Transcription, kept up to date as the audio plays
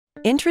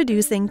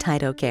Introducing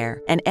TytoCare,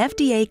 an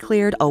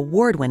FDA-cleared,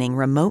 award-winning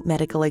remote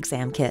medical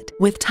exam kit.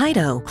 With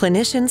Tyto,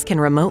 clinicians can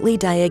remotely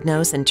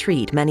diagnose and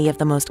treat many of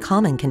the most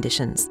common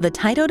conditions. The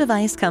Tyto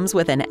device comes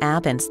with an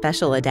app and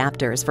special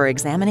adapters for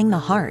examining the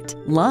heart,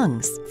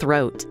 lungs,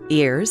 throat,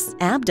 ears,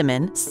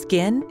 abdomen,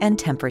 skin, and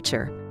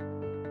temperature.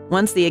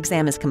 Once the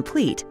exam is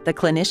complete, the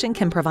clinician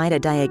can provide a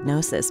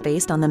diagnosis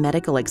based on the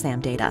medical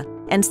exam data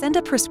and send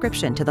a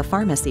prescription to the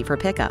pharmacy for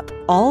pickup,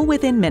 all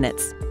within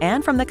minutes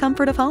and from the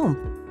comfort of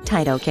home.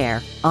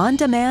 TytoCare,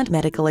 on-demand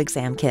medical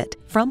exam kit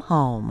from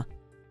home.